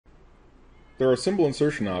There are symbol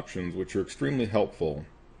insertion options which are extremely helpful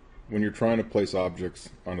when you're trying to place objects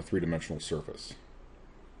on a three-dimensional surface.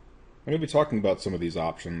 I'm going to be talking about some of these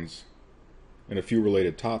options and a few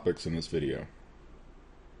related topics in this video.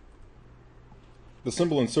 The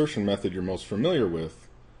symbol insertion method you're most familiar with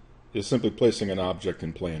is simply placing an object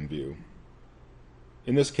in plan view.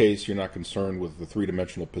 In this case, you're not concerned with the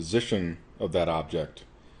three-dimensional position of that object.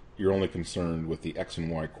 You're only concerned with the X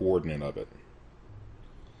and Y coordinate of it.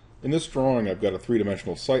 In this drawing, I've got a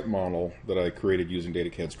three-dimensional site model that I created using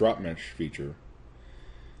DataCAD's drop mesh feature.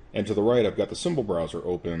 And to the right, I've got the symbol browser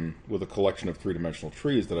open with a collection of three-dimensional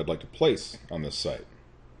trees that I'd like to place on this site.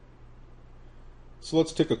 So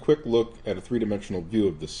let's take a quick look at a three-dimensional view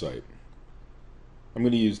of this site. I'm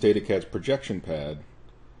going to use DataCAD's projection pad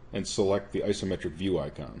and select the Isometric View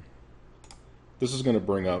icon. This is going to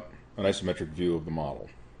bring up an isometric view of the model.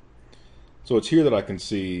 So it's here that I can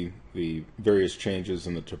see the various changes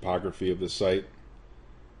in the topography of this site,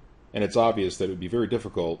 and it's obvious that it would be very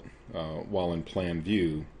difficult while in plan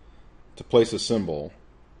view to place a symbol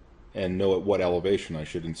and know at what elevation I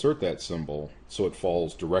should insert that symbol so it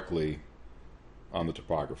falls directly on the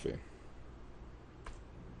topography.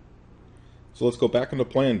 So let's go back into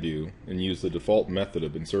plan view and use the default method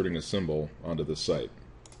of inserting a symbol onto this site.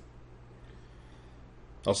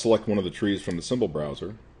 I'll select one of the trees from the symbol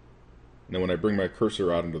browser. Now when I bring my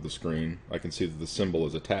cursor out into the screen, I can see that the symbol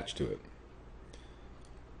is attached to it.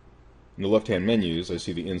 In the left-hand menus, I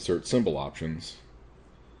see the Insert Symbol options,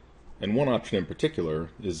 and one option in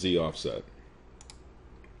particular is Z Offset.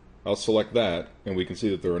 I'll select that, and we can see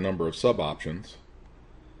that there are a number of sub-options,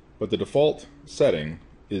 but the default setting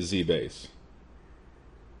is Z Base.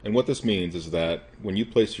 And what this means is that when you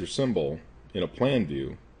place your symbol in a plan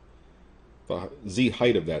view, the Z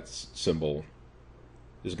height of that symbol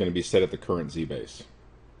is going to be set at the current Z base.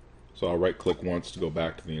 So I'll right click once to go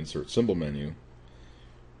back to the Insert Symbol menu,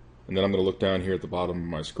 and then I'm going to look down here at the bottom of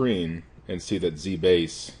my screen and see that Z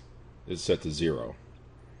base is set to 0.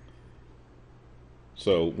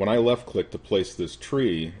 So when I left click to place this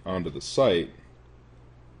tree onto the site,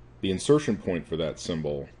 the insertion point for that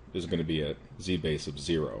symbol is going to be at Z base of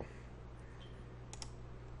 0.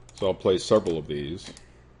 So I'll place several of these,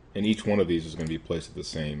 and each one of these is going to be placed at the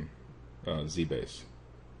same Z base.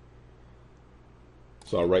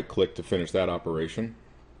 So I'll right click to finish that operation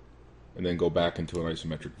and then go back into an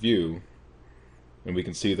isometric view, and we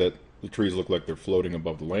can see that the trees look like they're floating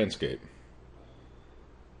above the landscape.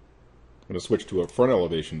 I'm going to switch to a front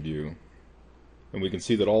elevation view, and we can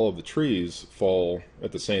see that all of the trees fall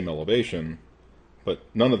at the same elevation, but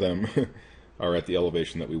none of them are at the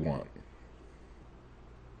elevation that we want.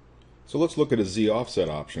 So let's look at a Z offset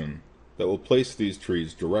option that will place these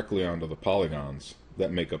trees directly onto the polygons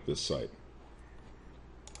that make up this site.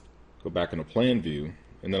 Go back into plan view,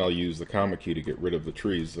 and then I'll use the comma key to get rid of the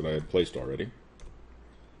trees that I had placed already.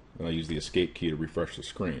 And I'll use the escape key to refresh the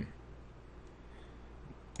screen.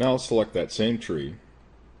 Now I'll select that same tree,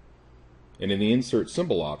 and in the insert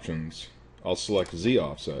symbol options, I'll select Z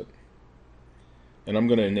offset, and I'm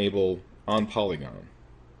going to enable on polygon.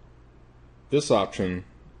 This option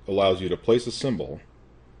allows you to place a symbol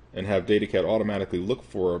and have DataCAD automatically look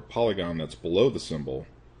for a polygon that's below the symbol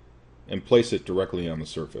and place it directly on the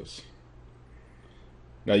surface.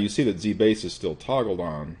 Now you see that Z base is still toggled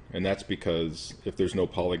on, and that's because if there's no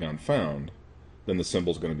polygon found, then the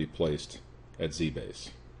symbol is going to be placed at Z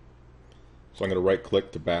base. So I'm going to right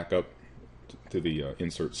click to back up to the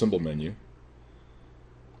Insert Symbol menu,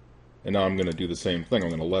 and now I'm going to do the same thing. I'm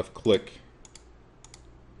going to left click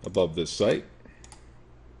above this site,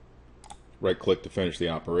 right click to finish the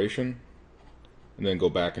operation, and then go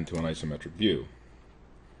back into an isometric view.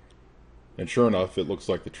 And sure enough, it looks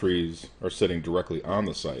like the trees are sitting directly on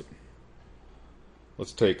the site.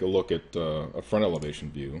 Let's take a look at a front elevation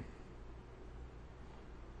view.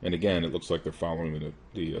 And again, it looks like they're following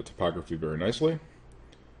the topography very nicely.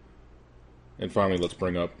 And finally, let's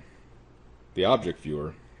bring up the object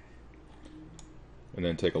viewer and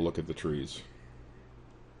then take a look at the trees.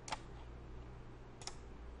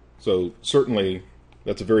 So certainly,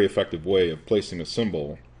 that's a very effective way of placing a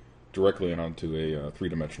symbol directly onto a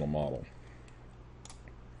three-dimensional model.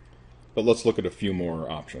 But let's look at a few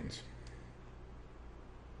more options.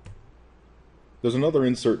 There's another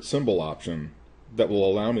insert symbol option that will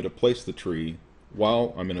allow me to place the tree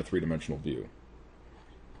while I'm in a three-dimensional view.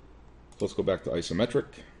 So let's go back to isometric,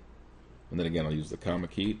 and then again I'll use the comma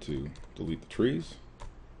key to delete the trees,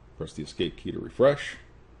 press the escape key to refresh,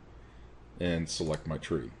 and select my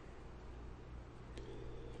tree.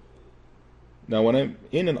 Now when I'm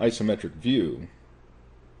in an isometric view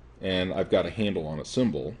and I've got a handle on a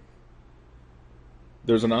symbol,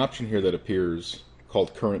 there's an option here that appears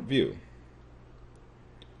called Current View.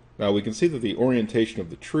 Now we can see that the orientation of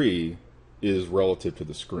the tree is relative to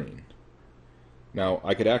the screen. Now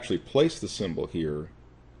I could actually place the symbol here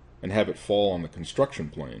and have it fall on the construction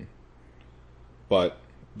plane, but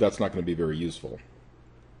that's not going to be very useful.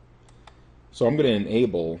 So I'm going to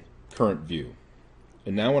enable Current View.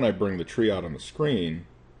 And now when I bring the tree out on the screen,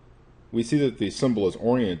 we see that the symbol is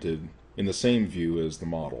oriented in the same view as the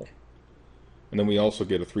model. And then we also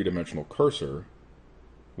get a three-dimensional cursor,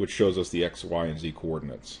 which shows us the X, Y, and Z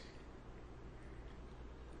coordinates.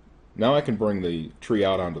 Now I can bring the tree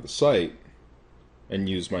out onto the site and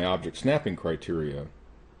use my object snapping criteria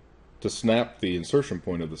to snap the insertion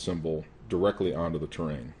point of the symbol directly onto the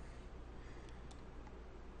terrain.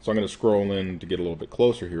 So I'm going to scroll in to get a little bit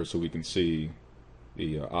closer here so we can see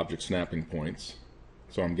the object snapping points.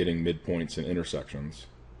 So I'm getting midpoints and intersections.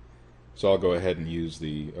 So I'll go ahead and use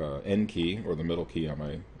the N key, or the middle key on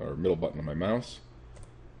my, middle button on my mouse,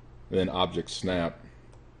 and then object snap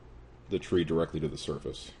the tree directly to the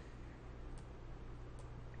surface.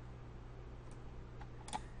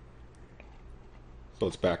 So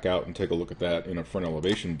let's back out and take a look at that in a front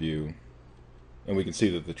elevation view, and we can see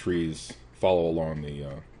that the trees follow along the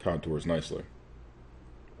contours nicely.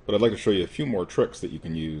 But I'd like to show you a few more tricks that you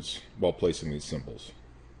can use while placing these symbols.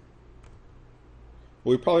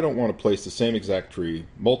 Well, we probably don't want to place the same exact tree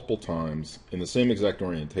multiple times in the same exact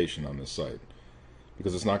orientation on this site,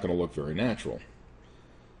 because it's not going to look very natural.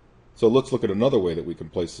 So let's look at another way that we can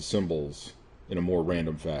place the symbols in a more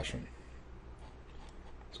random fashion.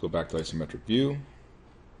 Let's go back to Isometric View,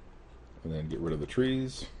 and then get rid of the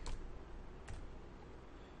trees,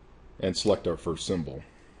 and select our first symbol.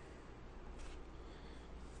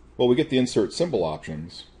 Well, we get the Insert Symbol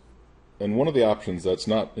options, and one of the options that's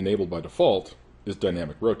not enabled by default is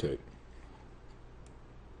Dynamic Rotate.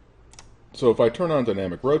 So if I turn on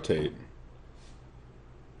Dynamic Rotate,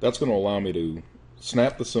 that's going to allow me to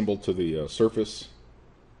snap the symbol to the surface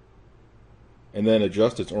and then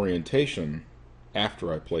adjust its orientation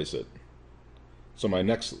after I place it. So my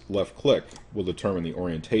next left click will determine the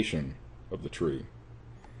orientation of the tree.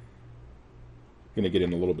 I'm going to get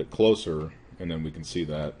in a little bit closer, and then we can see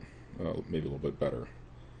that maybe a little bit better.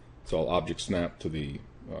 So I'll object snap to the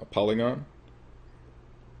polygon,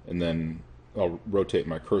 and then I'll rotate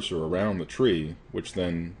my cursor around the tree, which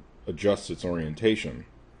then adjusts its orientation.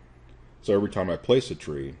 So every time I place a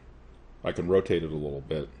tree, I can rotate it a little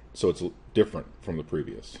bit so it's different from the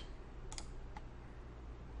previous.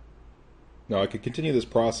 Now I could continue this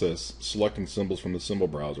process selecting symbols from the symbol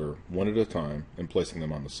browser one at a time and placing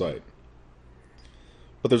them on the site.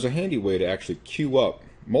 But there's a handy way to actually queue up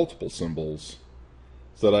multiple symbols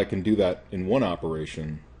so that I can do that in one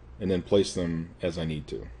operation and then place them as I need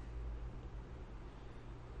to.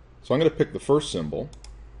 So I'm going to pick the first symbol,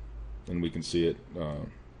 and we can see it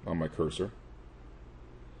on my cursor.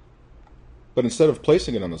 But instead of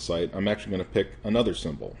placing it on the site, I'm actually going to pick another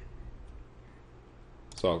symbol.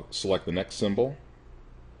 So I'll select the next symbol,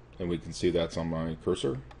 and we can see that's on my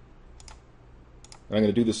cursor. And I'm going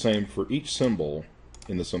to do the same for each symbol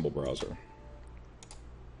in the symbol browser.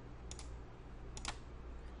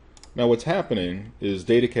 Now what's happening is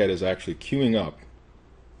DataCAD is actually queuing up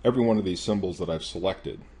every one of these symbols that I've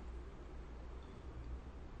selected.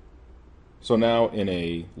 So now in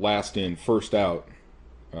a last in, first out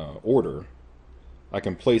order, I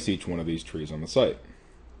can place each one of these trees on the site.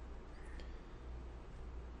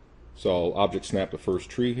 So I'll object snap the first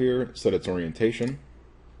tree here, set its orientation,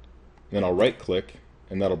 then I'll right click,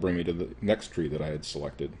 and that'll bring me to the next tree that I had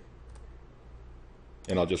selected.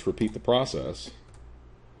 And I'll just repeat the process.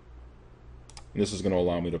 And this is going to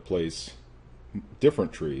allow me to place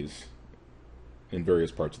different trees in various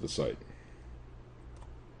parts of the site.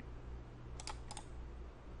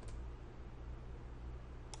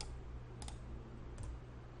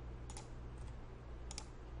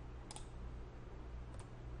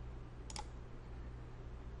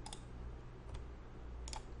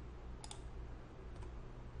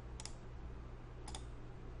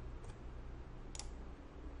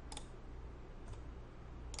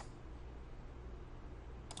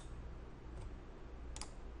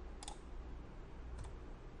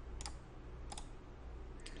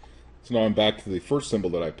 So now I'm back to the first symbol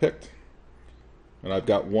that I picked, and I've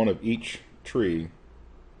got one of each tree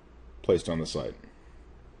placed on the site.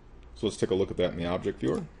 So let's take a look at that in the object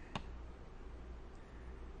viewer.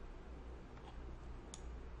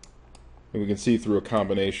 And we can see through a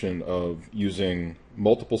combination of using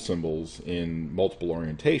multiple symbols in multiple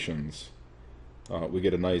orientations, we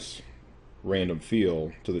get a nice random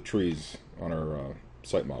feel to the trees on our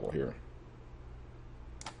site model here.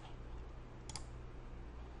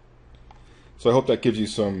 So I hope that gives you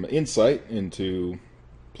some insight into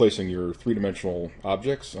placing your three-dimensional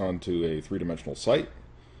objects onto a three-dimensional site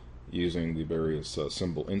using the various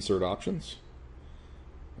symbol insert options.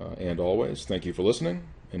 And always, thank you for listening,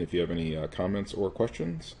 and if you have any comments or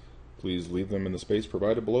questions, please leave them in the space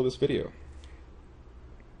provided below this video.